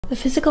The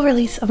physical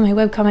release of my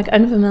webcomic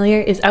Unfamiliar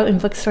is out in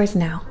bookstores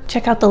now.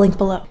 Check out the link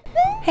below.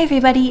 Hey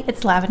everybody,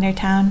 it's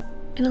LavenderTowne.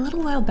 And a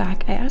little while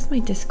back, I asked my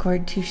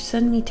Discord to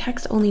send me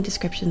text-only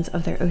descriptions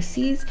of their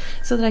OCs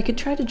so that I could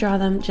try to draw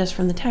them just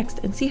from the text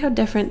and see how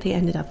different they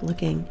ended up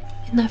looking.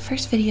 In that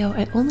first video,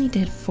 I only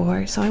did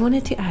 4, so I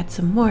wanted to add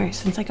some more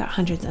since I got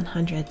hundreds and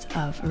hundreds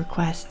of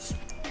requests.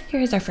 Here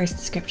is our first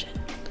description.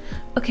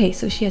 Okay,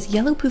 so she has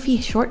yellow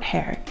poofy short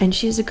hair, and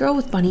she is a girl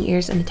with bunny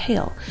ears and a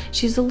tail.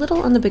 She's a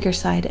little on the bigger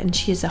side, and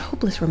she is a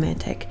hopeless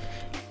romantic.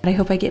 I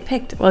hope I get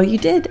picked. Well, you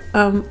did.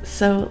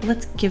 So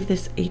let's give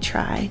this a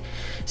try.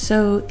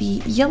 So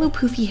the yellow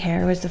poofy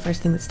hair was the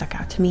first thing that stuck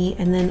out to me,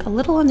 and then a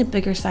little on the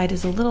bigger side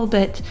is a little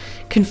bit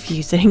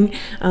confusing.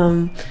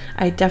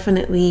 I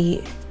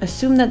definitely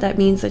assume that that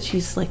means that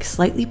she's like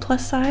slightly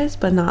plus size,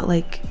 but not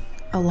like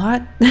a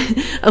lot.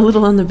 A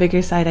little on the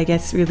bigger side, I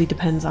guess, really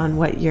depends on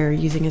what you're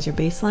using as your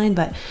baseline,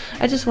 but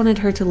I just wanted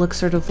her to look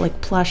sort of like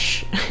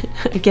plush,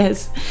 I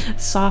guess,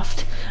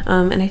 soft,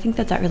 and I think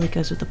that that really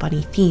goes with the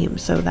bunny theme,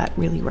 so that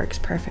really works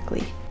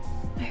perfectly.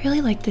 I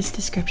really like this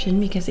description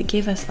because it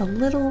gave us a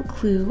little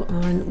clue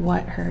on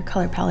what her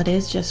color palette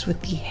is just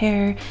with the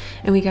hair,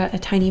 and we got a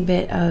tiny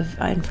bit of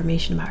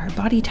information about her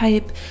body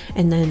type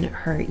and then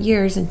her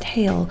ears and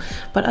tail,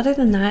 but other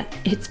than that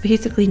it's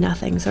basically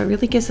nothing, so it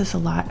really gives us a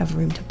lot of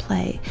room to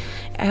play.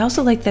 I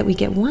also like that we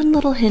get one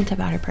little hint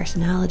about her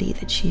personality,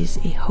 that she's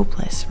a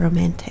hopeless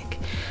romantic.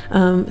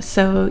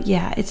 So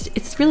yeah,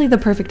 it's really the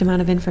perfect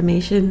amount of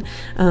information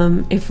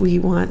if we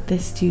want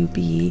this to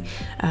be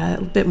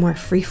a bit more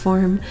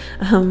freeform.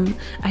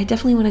 I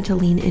definitely wanted to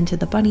lean into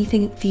the bunny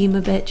theme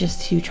a bit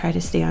just to try to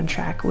stay on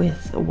track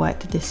with what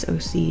this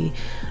OC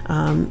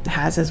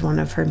has as one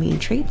of her main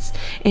traits.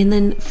 And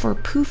then for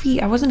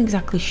poofy, I wasn't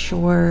exactly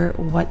sure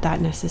what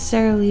that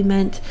necessarily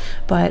meant,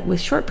 but with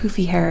short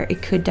poofy hair,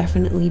 it could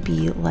definitely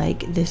be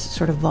like this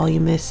sort of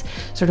voluminous,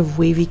 sort of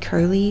wavy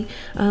curly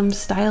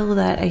style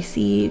that I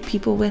see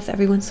people with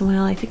every once in a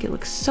while. I think it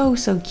looks so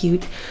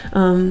cute.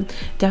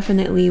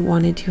 Definitely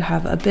wanted to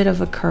have a bit of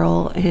a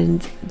curl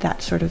and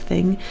that sort of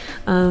thing.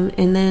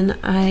 And then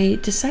I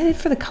decided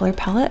for the color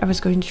palette I was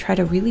going to try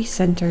to really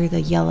center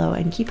the yellow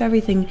and keep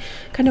everything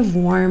kind of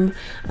warm.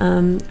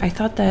 I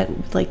thought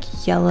that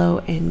like yellow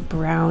and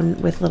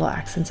brown with little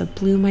accents of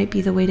blue might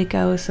be the way to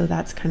go, so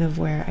that's kind of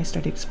where I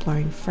started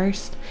exploring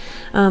first.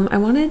 I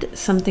wanted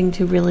something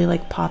to really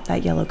like pop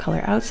that yellow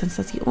color out, since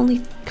that's the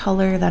only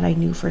color that I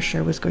knew for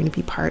sure was going to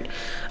be part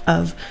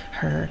of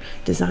her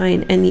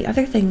design. And the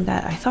other thing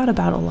that I thought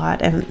about a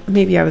lot, and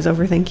maybe I was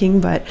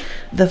overthinking, but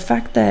the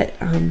fact that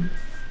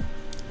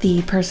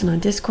the person on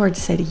Discord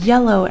said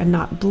yellow and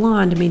not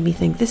blonde made me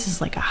think this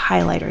is like a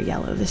highlighter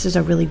yellow. This is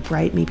a really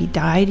bright, maybe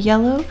dyed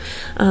yellow,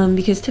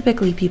 because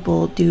typically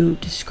people do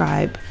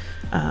describe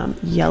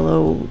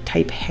yellow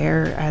type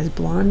hair as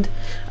blonde,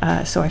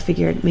 so I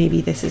figured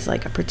maybe this is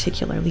like a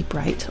particularly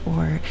bright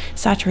or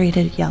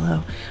saturated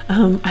yellow.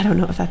 I don't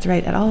know if that's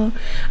right at all.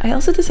 I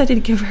also decided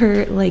to give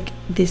her like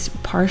this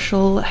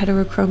partial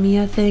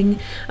heterochromia thing.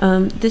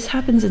 This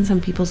happens in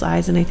some people's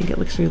eyes, and I think it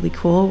looks really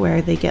cool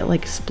where they get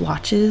like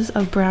splotches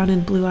of brown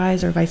and blue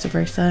eyes or vice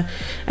versa.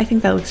 I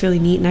think that looks really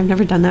neat, and I've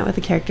never done that with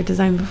a character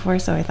design before,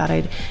 so I thought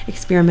I'd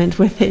experiment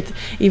with it,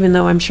 even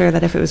though I'm sure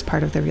that if it was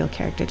part of the real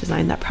character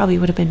design that probably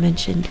would have been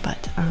mentioned.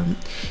 But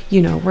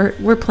you know,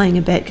 we're playing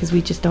a bit because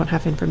we just don't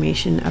have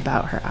information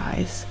about her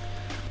eyes.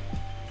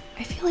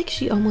 I feel like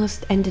she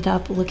almost ended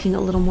up looking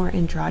a little more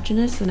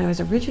androgynous than I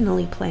was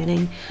originally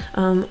planning.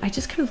 I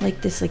just kind of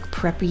like this like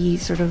preppy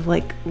sort of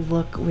like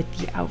look with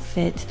the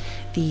outfit,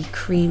 the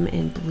cream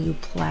and blue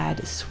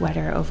plaid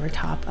sweater over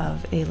top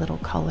of a little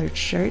collared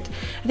shirt.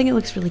 I think it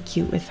looks really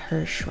cute with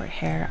her short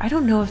hair. I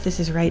don't know if this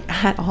is right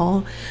at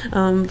all,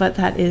 but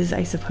that is,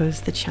 I suppose,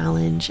 the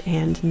challenge.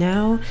 And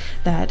now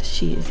that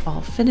she is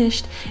all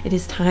finished, it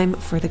is time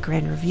for the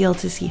grand reveal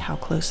to see how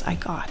close I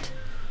got.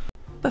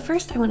 But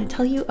first, I want to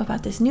tell you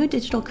about this new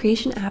digital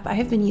creation app I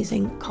have been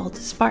using called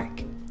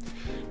Spark.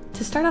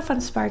 To start off on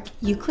Spark,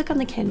 you click on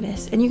the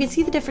canvas and you can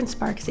see the different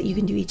sparks that you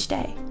can do each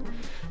day.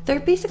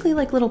 They're basically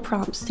like little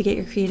prompts to get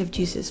your creative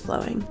juices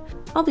flowing.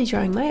 I'll be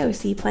drawing my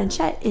OC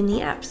planchette in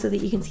the app so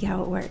that you can see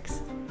how it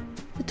works.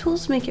 The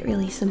tools make it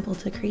really simple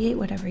to create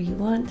whatever you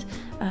want.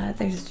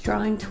 There's a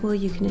drawing tool,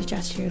 you can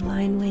adjust your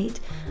line weight,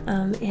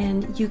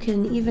 and you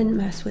can even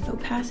mess with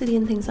opacity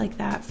and things like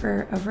that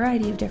for a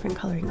variety of different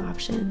coloring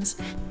options.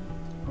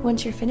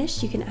 Once you're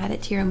finished, you can add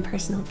it to your own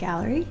personal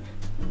gallery.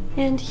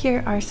 And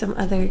here are some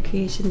other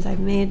creations I've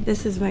made.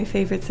 This is my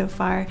favorite so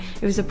far.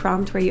 It was a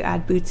prompt where you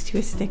add boots to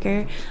a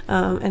sticker,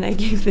 and I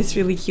gave this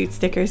really cute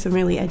sticker some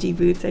really edgy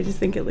boots. I just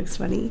think it looks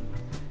funny.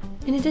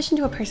 In addition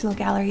to a personal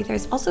gallery,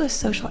 there's also a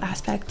social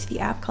aspect to the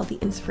app called the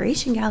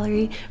Inspiration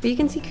Gallery, where you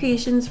can see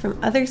creations from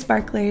other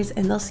sparklers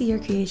and they'll see your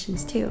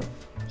creations too.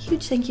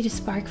 Huge thank you to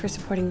Spark for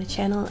supporting the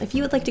channel. If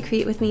you would like to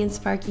create with me in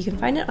Spark, you can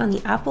find it on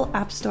the Apple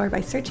App Store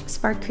by searching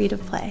Spark Creative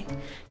Play.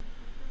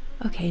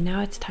 Okay,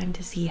 now it's time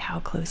to see how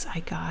close I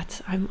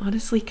got. I'm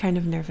honestly kind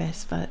of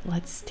nervous, but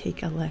let's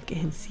take a look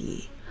and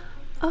see.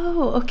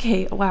 Oh,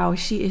 okay. Wow,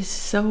 she is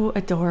so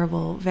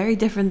adorable. Very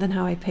different than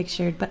how I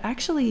pictured, but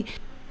actually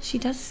she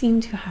does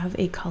seem to have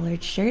a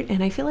colored shirt,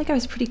 and I feel like I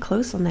was pretty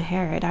close on the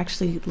hair. It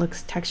actually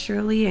looks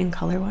texturally and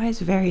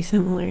color-wise very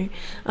similar.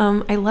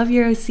 I love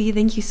your OC.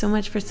 Thank you so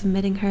much for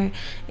submitting her,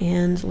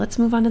 and let's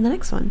move on to the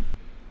next one.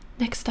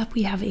 Next up,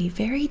 we have a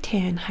very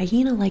tan,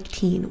 hyena-like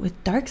teen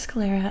with dark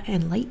sclera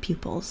and light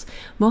pupils,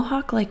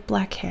 mohawk-like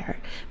black hair,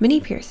 mini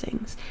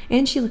piercings,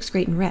 and she looks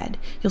great in red.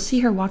 You'll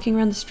see her walking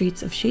around the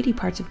streets of shady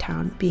parts of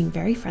town, being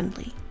very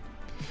friendly.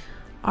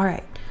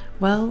 Alright,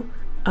 well,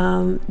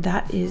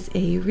 that is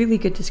a really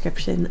good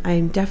description.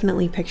 I'm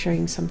definitely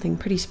picturing something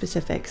pretty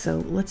specific, so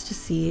let's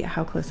just see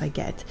how close I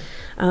get.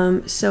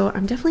 So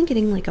I'm definitely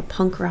getting like a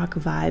punk rock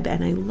vibe,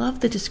 and I love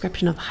the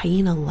description of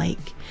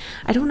hyena-like.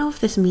 I don't know if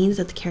this means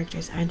that the character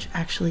is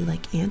actually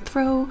like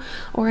anthro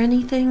or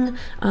anything.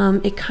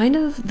 It kind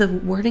of, the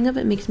wording of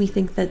it makes me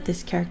think that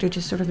this character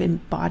just sort of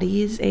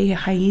embodies a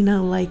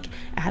hyena-like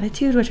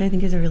attitude, which I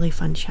think is a really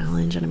fun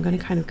challenge, and I'm going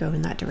to kind of go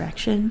in that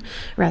direction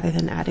rather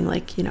than adding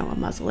like, you know, a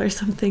muzzle or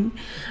something.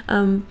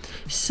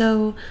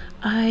 So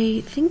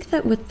I think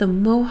that with the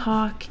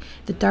mohawk,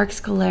 the dark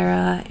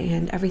sclera,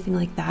 and everything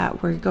like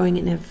that, we're going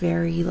in a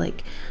very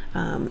like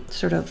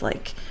sort of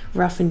like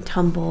rough and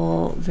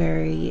tumble,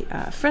 very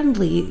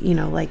friendly, you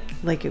know,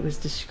 like it was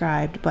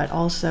described, but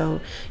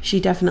also she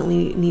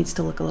definitely needs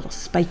to look a little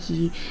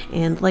spiky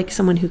and like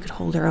someone who could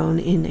hold her own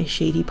in a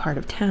shady part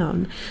of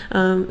town.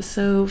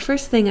 So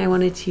first thing, I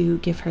wanted to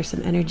give her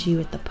some energy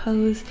with the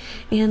pose,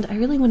 and I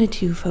really wanted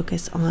to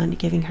focus on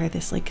giving her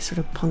this like sort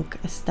of punk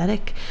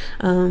aesthetic.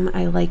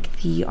 I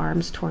like the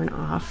arms torn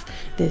off,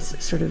 this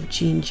sort of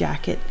jean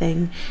jacket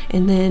thing,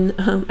 and then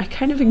I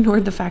kind of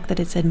ignored the fact that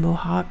it said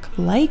mohawk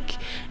like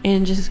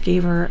and just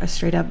gave her a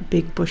straight up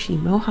big bushy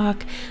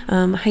mohawk.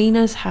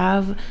 Hyenas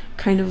have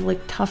kind of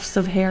like tufts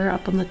of hair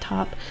up on the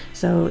top,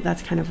 so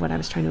that's kind of what I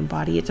was trying to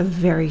embody. It's a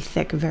very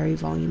thick, very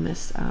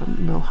voluminous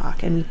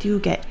mohawk, and we do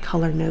get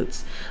color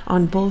notes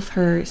on both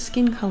her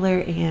skin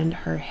color and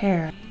her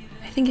hair.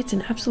 I think it's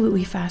an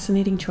absolutely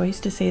fascinating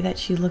choice to say that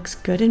she looks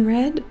good in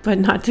red, but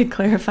not to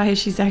clarify if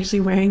she's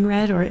actually wearing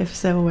red, or if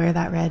so, where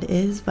that red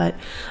is. But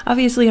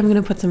obviously I'm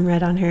going to put some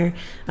red on her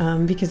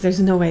because there's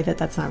no way that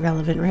that's not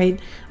relevant, right?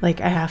 Like,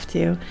 I have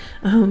to.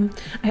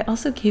 I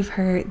also gave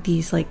her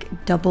these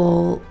like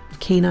double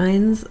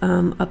canines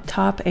up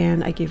top,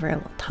 and I gave her a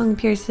little tongue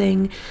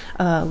piercing,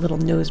 a little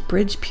nose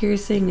bridge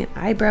piercing, an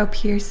eyebrow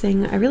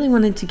piercing. I really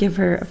wanted to give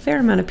her a fair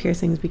amount of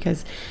piercings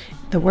because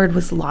the word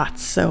was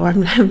lots, so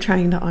I'm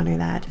trying to honor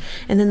that.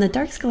 And then the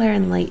dark sclera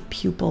and light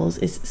pupils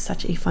is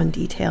such a fun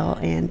detail,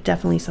 and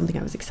definitely something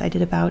I was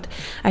excited about.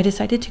 I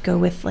decided to go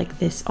with like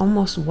this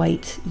almost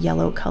white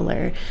yellow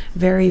color,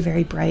 very,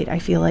 very bright. I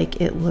feel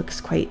like it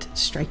looks quite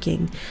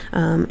striking.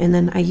 And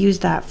then I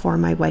used that for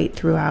my white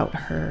throughout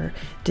her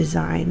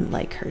design,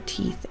 like her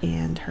teeth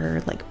and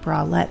her like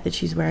bralette that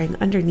she's wearing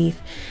underneath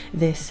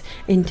this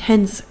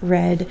intense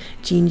red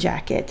jean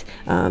jacket.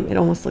 It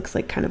almost looks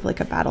like kind of like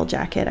a battle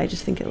jacket. I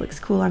just think it looks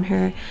cool on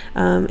her.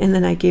 And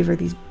then I gave her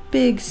these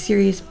big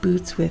serious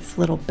boots with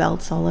little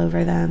belts all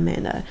over them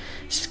and a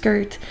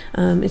skirt.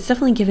 It's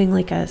definitely giving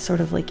like a sort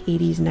of like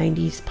 80s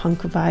 90s punk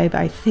vibe,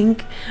 I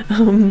think.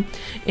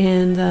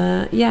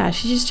 Yeah,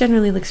 she just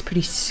generally looks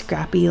pretty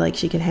scrappy, like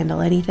she could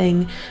handle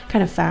anything,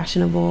 kind of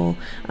fashionable,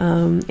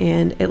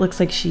 and it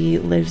looks like she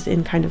lives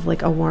in kind of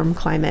like a warm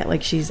climate,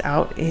 like she's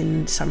out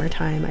in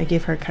summertime. I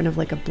gave her kind of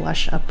like a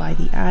blush up by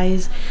the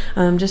eyes,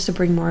 just to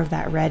bring more of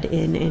that red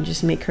in and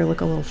just make her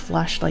look a little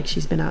flushed, like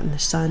she's been out in the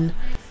sun.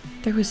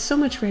 There was so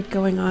much red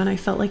going on, I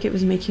felt like it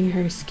was making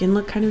her skin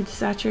look kind of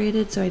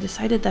desaturated, so I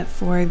decided that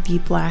for the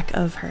black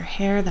of her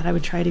hair that I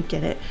would try to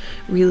get it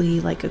really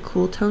like a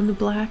cool toned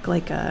black,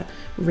 like a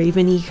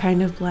raveny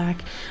kind of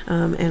black,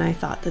 and I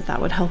thought that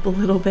that would help a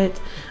little bit.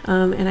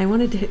 And I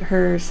wanted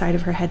her side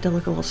of her head to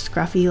look a little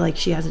scruffy, like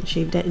she hasn't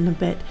shaved it in a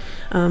bit.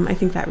 I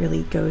think that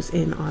really goes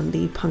in on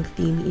the punk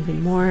theme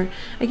even more.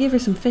 I gave her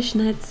some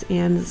fishnets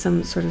and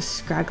some sort of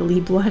scraggly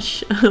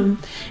blush,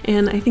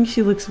 and I think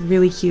she looks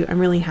really cute. I'm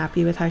really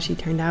happy with how she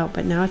turned out,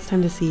 but now it's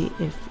time to see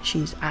if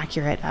she's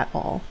accurate at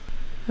all.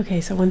 Okay,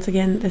 so once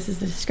again, this is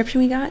the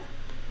description we got,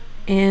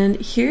 and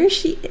here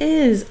she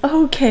is.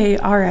 Okay,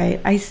 all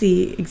right, I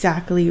see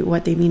exactly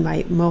what they mean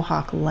by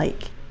mohawk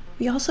like.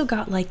 We also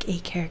got like a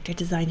character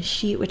design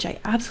sheet, which I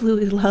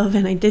absolutely love,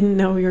 and I didn't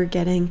know we were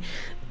getting.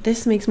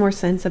 This makes more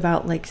sense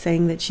about like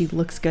saying that she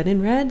looks good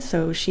in red,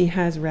 so she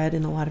has red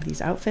in a lot of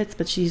these outfits,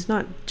 but she's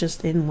not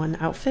just in one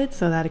outfit,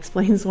 so that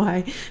explains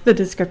why the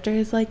descriptor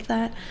is like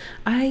that.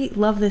 I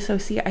love this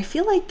OC. I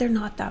feel like they're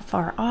not that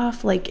far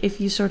off. Like if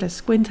you sort of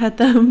squint at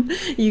them,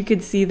 you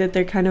could see that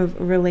they're kind of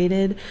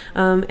related,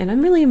 and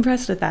I'm really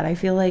impressed with that. I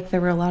feel like there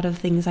were a lot of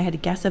things I had to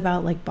guess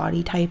about, like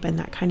body type and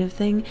that kind of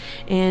thing,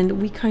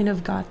 and we kind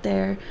of got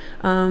there.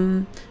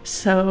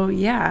 So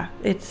yeah,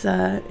 it's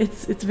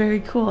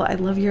very cool. I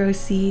love your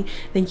OC.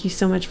 Thank you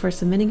so much for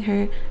submitting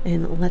her,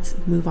 and let's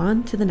move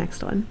on to the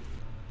next one.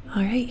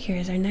 Alright,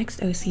 here's our next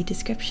OC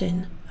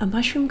description. A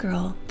mushroom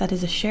girl that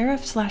is a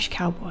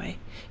sheriff/cowboy.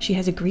 She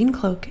has a green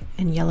cloak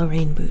and yellow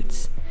rain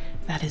boots.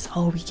 that is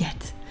all we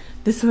get.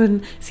 This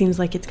one seems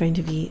like it's going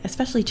to be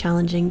especially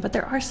challenging, but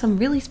there are some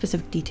really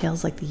specific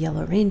details like the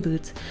yellow rain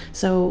boots,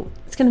 so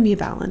it's going to be a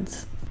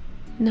balance.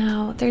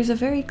 Now, there's a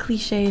very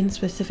cliche and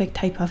specific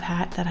type of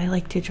hat that I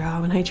like to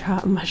draw when I draw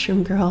a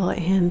mushroom girl,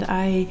 and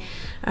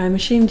I'm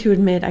ashamed to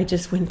admit I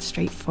just went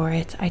straight for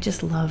it. I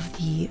just love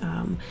the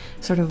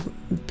sort of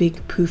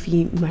big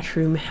poofy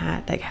mushroom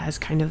hat that has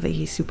kind of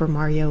a Super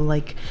Mario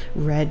like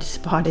red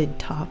spotted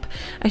top.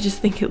 I just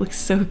think it looks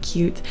so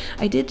cute.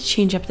 I did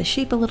change up the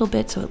shape a little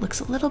bit so it looks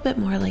a little bit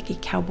more like a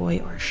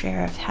cowboy or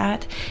sheriff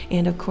hat,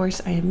 and of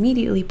course I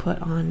immediately put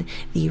on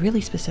the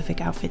really specific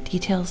outfit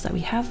details that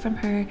we have from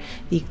her,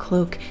 the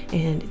cloak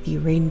and the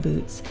rain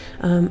boots.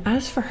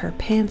 As for her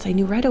pants, I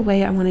knew right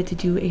away I wanted to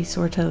do a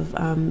sort of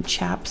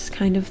chaps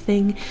kind of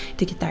thing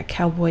to get that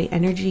cowboy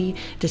energy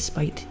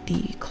despite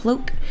the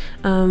cloak.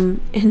 And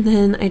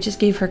then I just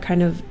gave her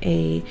kind of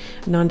a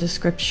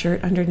nondescript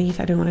shirt underneath.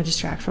 I didn't want to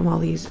distract from all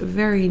these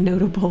very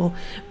notable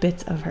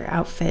bits of her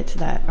outfit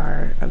that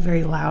are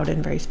very loud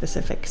and very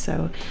specific.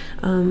 So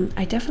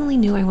I definitely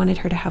knew I wanted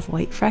her to have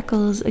white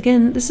freckles.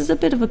 Again, this is a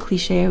bit of a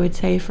cliche, I would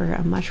say, for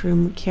a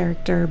mushroom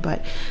character,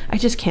 but I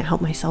just can't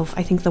help myself.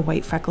 I think the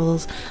white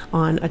freckles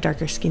on a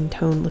darker skin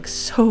tone looks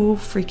so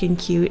freaking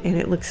cute, and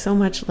it looks so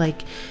much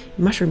like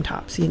mushroom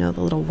tops, you know,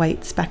 the little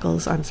white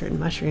speckles on certain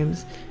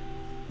mushrooms.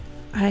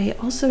 I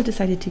also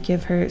decided to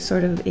give her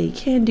sort of a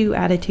can-do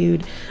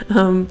attitude.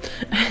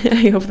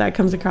 I hope that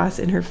comes across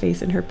in her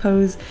face and her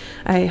pose.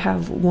 I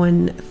have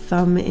one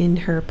thumb in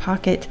her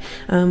pocket.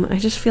 I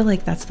just feel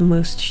like that's the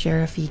most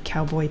sheriff-y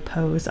cowboy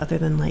pose, other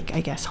than like,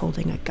 I guess,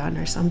 holding a gun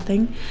or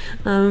something.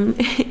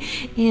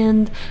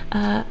 And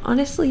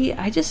honestly,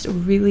 I just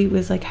really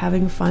was like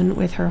having fun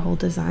with her whole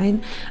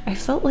design. I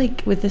felt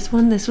like with this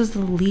one, this was the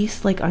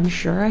least like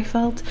unsure I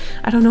felt.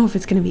 I don't know if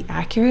it's going to be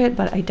accurate,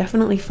 but I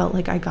definitely felt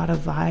like I got a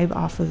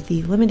vibe off of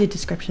the limited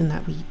description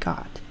that we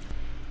got.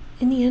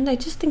 In the end, I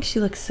just think she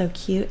looks so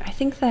cute. I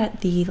think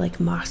that the like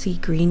mossy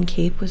green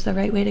cape was the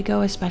right way to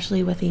go,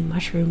 especially with a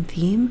mushroom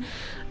theme.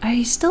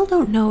 I still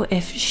don't know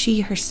if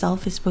she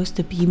herself is supposed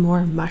to be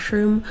more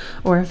mushroom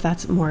or if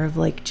that's more of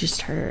like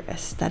just her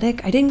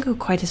aesthetic. I didn't go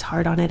quite as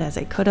hard on it as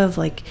I could have.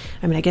 Like,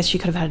 I mean, I guess she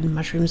could have had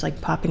mushrooms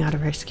like popping out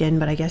of her skin,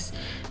 but I guess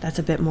that's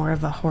a bit more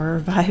of a horror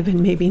vibe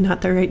and maybe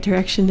not the right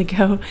direction to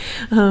go.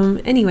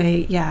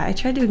 Anyway, yeah, I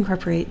tried to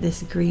incorporate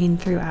this green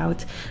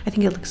throughout. I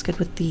think it looks good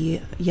with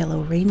the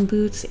yellow rain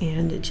boots,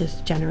 and it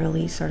just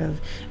generally sort of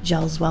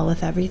gels well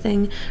with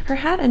everything. Her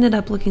hat ended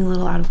up looking a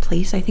little out of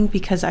place, I think,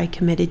 because I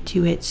committed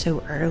to it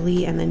so early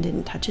and then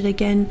didn't touch it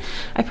again.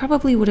 I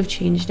probably would have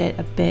changed it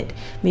a bit,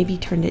 maybe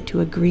turned it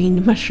to a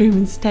green mushroom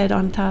instead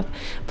on top,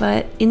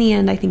 but in the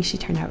end I think she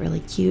turned out really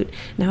cute.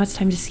 Now it's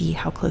time to see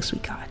how close we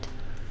got.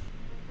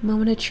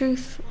 Moment of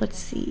truth, let's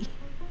see.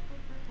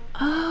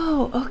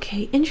 Oh,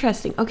 okay,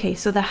 interesting. Okay,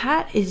 so the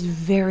hat is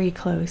very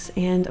close,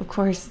 and of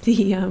course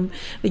the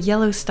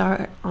yellow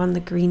star on the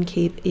green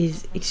cape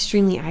is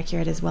extremely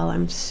accurate as well.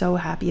 I'm so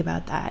happy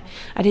about that.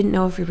 I didn't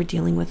know if we were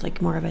dealing with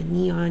like more of a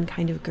neon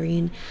kind of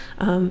green.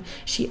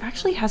 She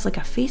actually has like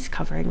a face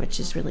covering, which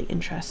is really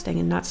interesting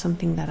and not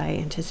something that I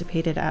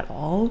anticipated at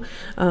all.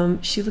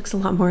 She looks a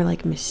lot more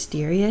like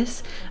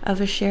mysterious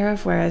of a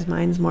sheriff, whereas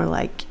mine's more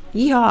like,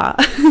 yeah.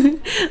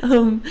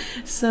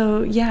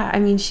 So yeah, I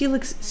mean, she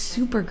looks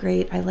super great.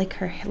 I like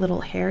her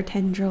little hair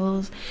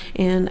tendrils,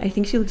 and I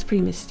think she looks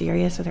pretty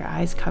mysterious with her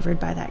eyes covered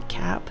by that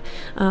cap.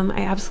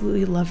 I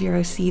absolutely love your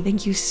OC.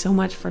 Thank you so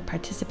much for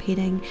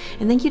participating,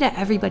 and thank you to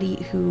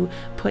everybody who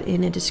put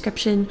in a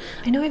description.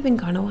 I know I've been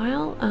gone a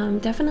while.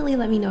 Definitely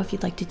let me know if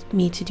you'd like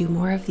me to do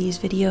more of these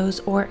videos,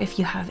 or if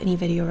you have any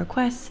video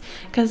requests,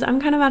 because I'm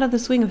kind of out of the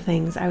swing of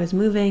things. I was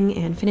moving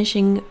and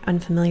finishing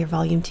Unfamiliar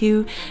Volume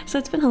 2, so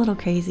it's been a little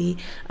crazy.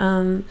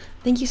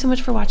 Thank you so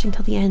much for watching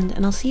till the end,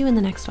 and I'll see you in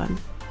the next one.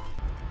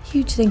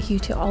 Huge thank you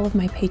to all of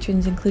my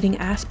patrons, including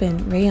Aspen,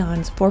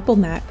 Rayons, Vorpal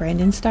Matt,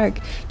 Brandon Stark,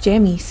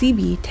 Jamie,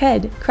 CB,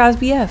 Ted,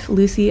 Crosby F,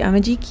 Lucy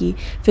Amajiki,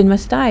 Finn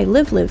Must Die,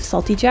 Live Live,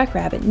 Salty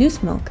Jackrabbit,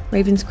 Noose Milk,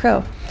 Raven's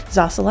Crow,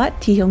 Zocelot,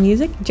 Teal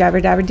Music,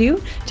 Jabber Dabber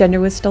Doo, Gender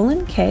Was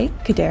Stolen, Kay,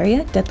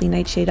 Kadaria, Deadly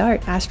Nightshade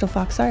Art, Astral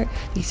Fox Art,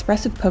 The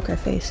Expressive Poker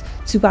Face,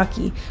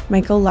 Tsubaki,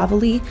 Michael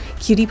Lavally,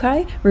 Cutie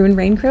Pie, Ruined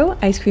Raincrow,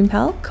 Ice Cream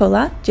Pal,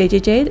 Cola,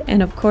 JJ Jade,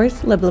 and of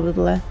course, Blah Blah Blah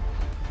Blah.